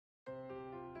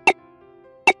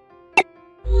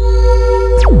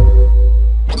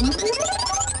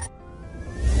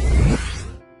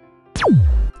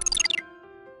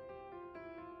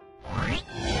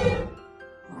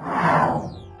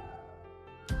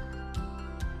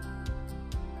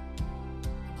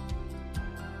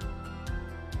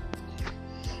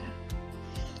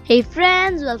Hey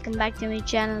friends, welcome back to my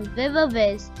channel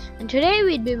Viv-A-Wiz, and today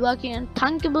we'll be working on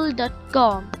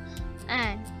Thunkable.com.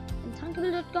 And in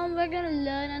Thunkable.com we're gonna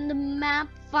learn on the map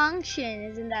function.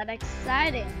 Isn't that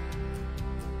exciting?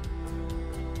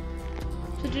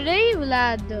 So today we'll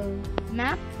add the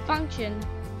map function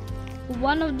to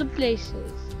one of the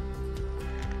places.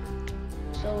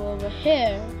 So over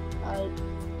here I'll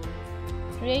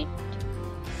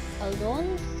go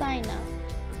and sign up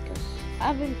because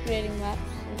I've been creating maps for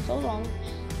so long,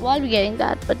 so I'll be getting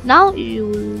that. But now you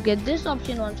will get this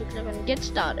option once you click on get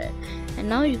started, and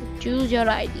now you can choose your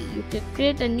ID. You can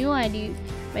create a new ID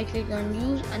by clicking on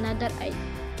use another ID.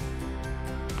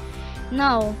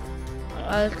 Now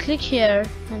I'll click here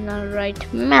and I'll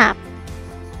write map.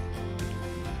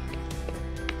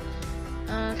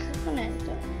 Click on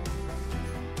enter.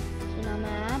 So now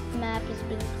my map has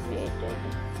been created.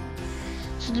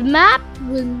 So the map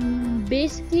will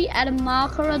basically add a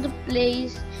marker of the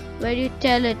place where you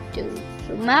tell it to.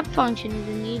 So map function is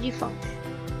an easy function.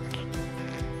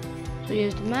 So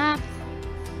here's the map,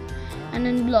 and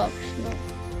then blocks. Now,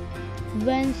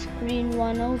 when screen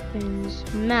 1 opens,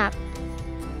 map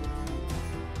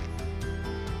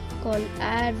called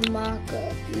add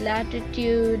marker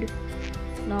latitude.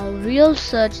 Now we'll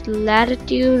search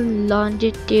latitude,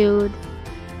 longitude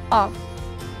of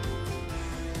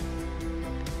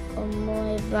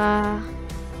Viv-A-Wiz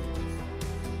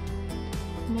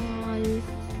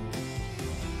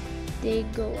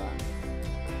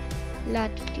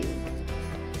latitude.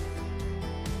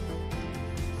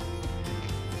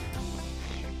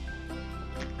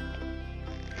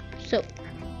 So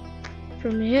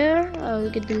from here I'll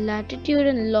get the latitude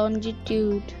and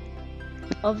longitude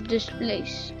of this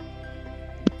place.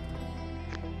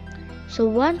 So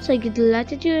once I get the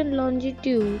latitude and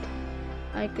longitude,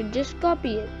 I could just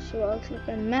copy it. So I'll click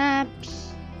on maps.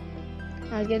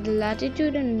 I'll get the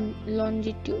latitude and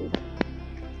longitude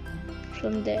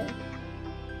from there.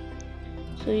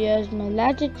 So here's my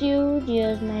latitude,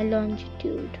 here's my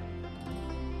longitude.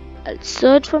 I'll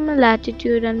search for my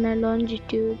latitude and my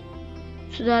longitude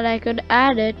so that I could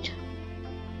add it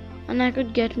and I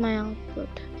could get my output.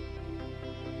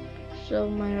 So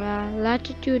my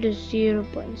latitude is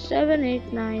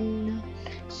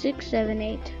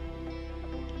 0.789678.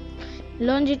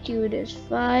 Longitude is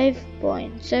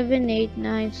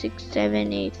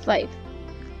 5.78967885.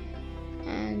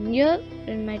 And here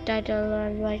in my title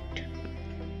I'll write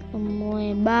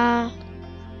Amoeba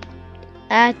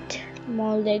at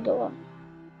Moldova.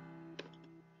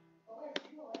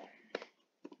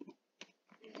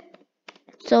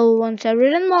 So once I've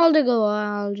written Moldova,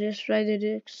 I'll just write the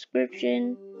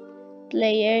description,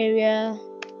 play area,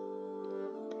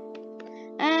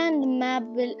 and the map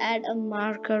will add a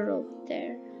marker over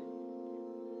there.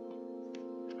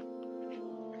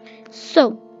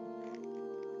 So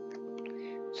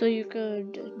you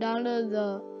could download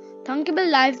the Thunkable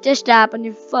Live Test app on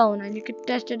your phone and you could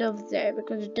test it over there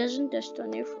because it doesn't test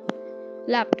on your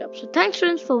laptop. So thanks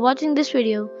friends for watching this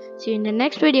video. See you in the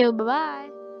next video. Bye bye.